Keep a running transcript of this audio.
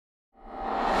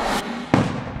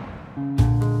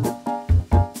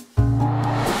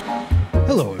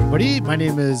Hello, everybody. My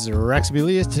name is Rex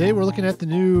Aurelius. Today we're looking at the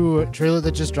new trailer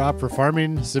that just dropped for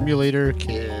Farming Simulator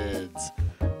Kids.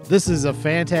 This is a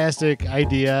fantastic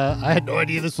idea. I had no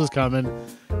idea this was coming,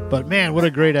 but man, what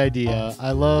a great idea.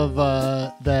 I love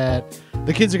that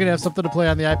the kids are going to have something to play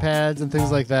on the iPads and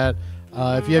things like that.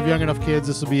 If you have young enough kids,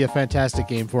 this will be a fantastic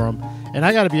game for them. And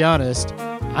I got to be honest,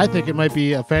 I think it might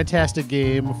be a fantastic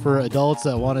game for adults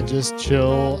that want to just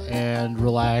chill and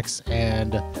relax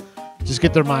and just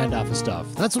get their mind off of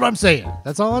stuff. That's what I'm saying.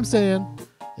 That's all I'm saying.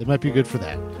 It might be good for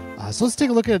that. So let's take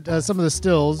a look at some of the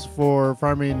stills for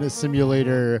Farming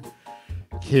Simulator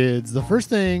Kids. The first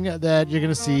thing that you're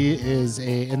going to see is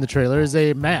in the trailer is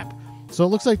a map. So it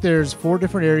looks like there's 4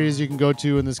 different areas you can go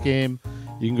to in this game.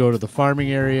 You can go to the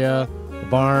farming area, the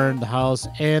barn, the house,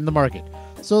 and the market.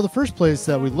 So the first place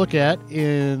that we look at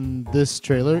in this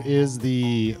trailer is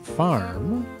the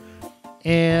farm.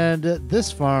 And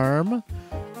this farm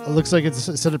looks like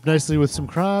it's set up nicely with some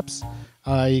crops.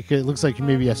 It looks like you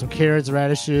maybe have some carrots,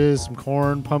 radishes, some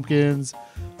corn, pumpkins,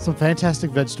 some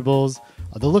fantastic vegetables.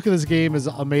 The look of this game is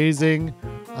amazing.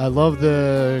 I love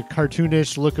the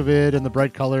cartoonish look of it and the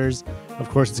bright colors. Of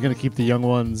course, it's going to keep the young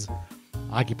ones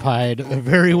occupied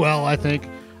very well, I think.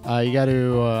 You got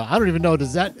to, I don't even know,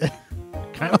 does that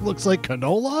kind of looks like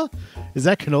canola? Is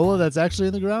that canola that's actually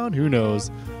in the ground? Who knows?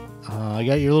 You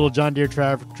got your little John Deere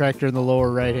tractor in the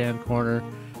lower right-hand corner.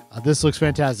 This looks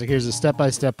fantastic. Here's a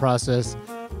step-by-step process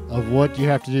of what you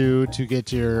have to do to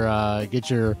get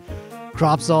your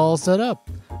crops all set up.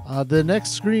 The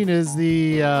next screen is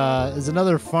is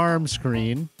another farm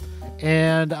screen,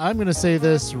 and I'm going to say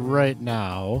this right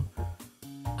now.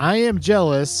 I am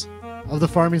jealous of the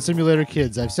Farming Simulator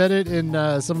Kids. I've said it in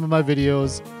some of my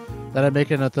videos that I'm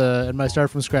making in my Start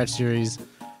from Scratch series.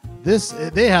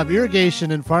 They have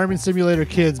irrigation in Farming Simulator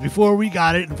Kids before we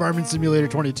got it in Farming Simulator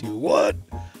 22. What?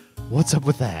 What's up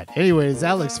with that? Anyways,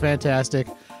 that looks fantastic.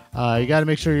 You got to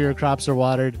make sure your crops are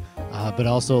watered, but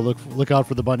also look out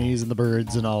for the bunnies and the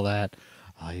birds and all that.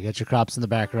 You got your crops in the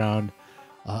background.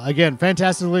 Again,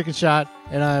 fantastic looking shot,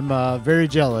 and I'm very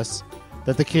jealous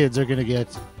that the kids are going to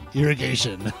get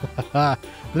irrigation. The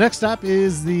next stop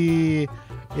is in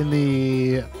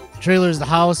the trailer is the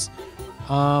house.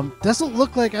 Doesn't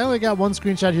look like, I only got one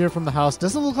screenshot here from the house.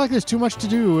 Doesn't look like there's too much to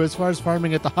do as far as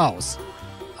farming at the house.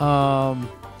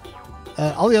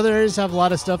 All the other areas have a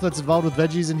lot of stuff that's involved with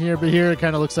veggies in here, but here it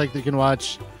kind of looks like they can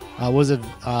watch,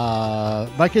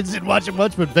 my kids didn't watch it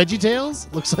much, but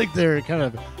VeggieTales? Looks like they're kind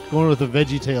of going with the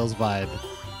VeggieTales vibe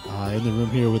in the room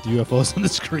here with UFOs on the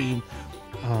screen.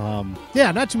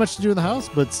 Yeah, not too much to do in the house,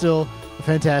 but still a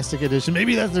fantastic addition.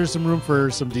 Maybe there's some room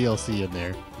for some DLC in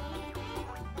there.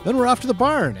 Then we're off to the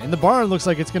barn, and the barn looks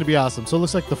like it's going to be awesome. So it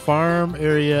looks like the farm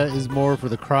area is more for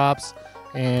the crops,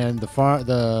 and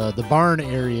the barn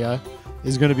area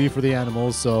is going to be for the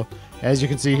animals. So as you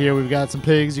can see here, we've got some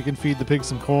pigs. You can feed the pigs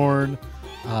some corn.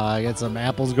 You got some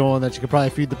apples going that you could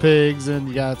probably feed the pigs, and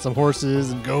you got some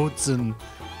horses and goats, and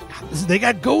they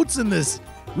got goats in this.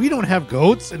 We don't have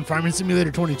goats in Farming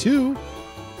Simulator 22.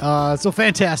 So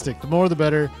fantastic. The more the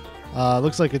better.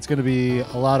 Looks like it's going to be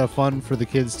a lot of fun for the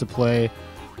kids to play.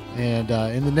 And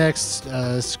in the next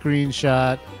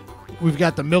screenshot, we've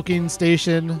got the milking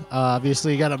station.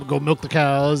 Obviously, you got to go milk the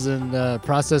cows and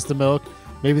process the milk.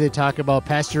 Maybe they talk about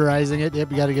pasteurizing it.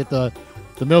 Yep, you got to get the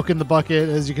milk in the bucket.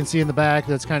 As you can see in the back,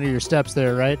 that's kind of your steps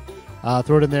there, right?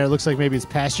 Throw it in there. It looks like maybe it's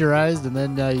pasteurized, and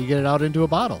then you get it out into a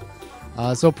bottle.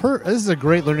 This is a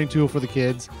great learning tool for the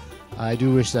kids. I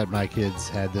do wish that my kids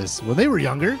had this when they were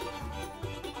younger.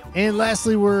 And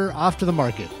lastly, we're off to the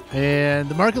market. And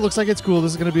the market looks like it's cool.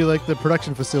 This is going to be like the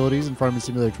production facilities in Farming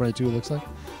Simulator 22, it looks like.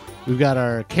 We've got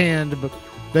our canned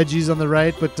veggies on the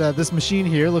right, but this machine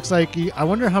here looks like, I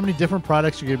wonder how many different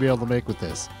products you're going to be able to make with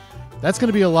this. That's going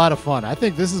to be a lot of fun. I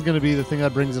think this is going to be the thing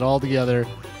that brings it all together,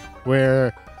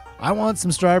 where I want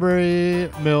some strawberry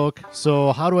milk.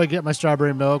 So how do I get my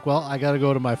strawberry milk? Well, I got to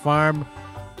go to my farm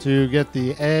to get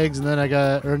the eggs, and then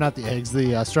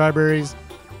the strawberries.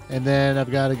 And then I've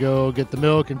got to go get the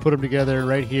milk and put them together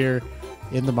right here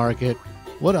in the market.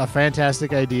 What a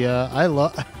fantastic idea.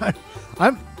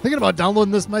 I'm thinking about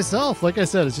downloading this myself. Like I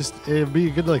said, it'd be a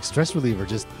good stress reliever.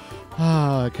 Just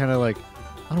kind of like,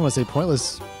 I don't want to say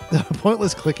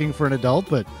pointless clicking for an adult,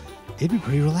 but it'd be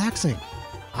pretty relaxing.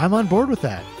 I'm on board with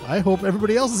that. I hope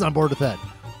everybody else is on board with that.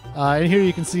 And here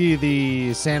you can see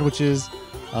the sandwiches,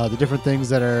 the different things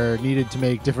that are needed to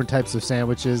make different types of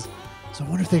sandwiches. So I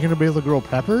wonder if they're going to be able to grow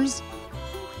peppers.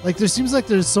 There seems like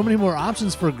there's so many more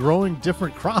options for growing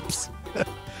different crops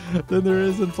than there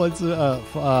is in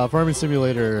Farming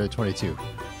Simulator 22.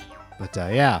 But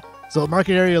yeah, So the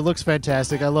market area looks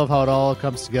fantastic. I love how it all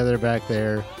comes together back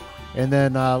there. And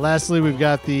then lastly, we've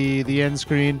got the end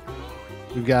screen.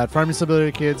 We've got Farming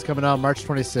Simulator Kids coming out March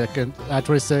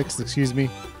 26th. Excuse me.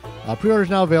 Pre-order is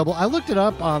now available. I looked it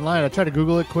up online. I tried to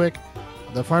Google it quick.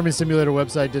 The Farming Simulator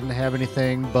website didn't have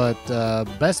anything, but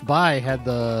Best Buy had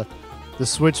the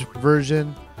Switch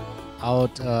version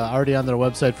out already on their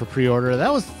website for pre-order.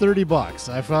 That was $30.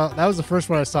 I found that was the first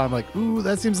one I saw. I'm like, ooh,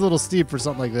 that seems a little steep for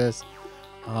something like this.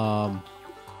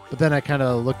 But then I kind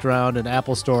of looked around, and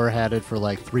Apple Store had it for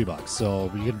like $3.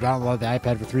 So you can download the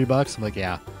iPad for $3. I'm like,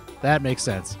 yeah, that makes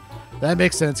sense. That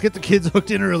makes sense. Get the kids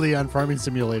hooked in early on Farming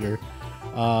Simulator.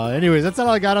 Anyways, that's all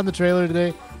I got on the trailer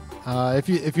today.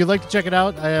 If you'd like to check it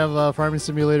out, I have Farming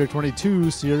Simulator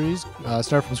 22 series,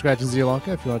 Start From Scratch in Sri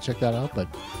Lanka, if you want to check that out. But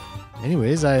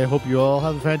anyways, I hope you all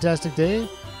have a fantastic day,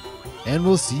 and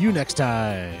we'll see you next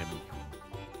time.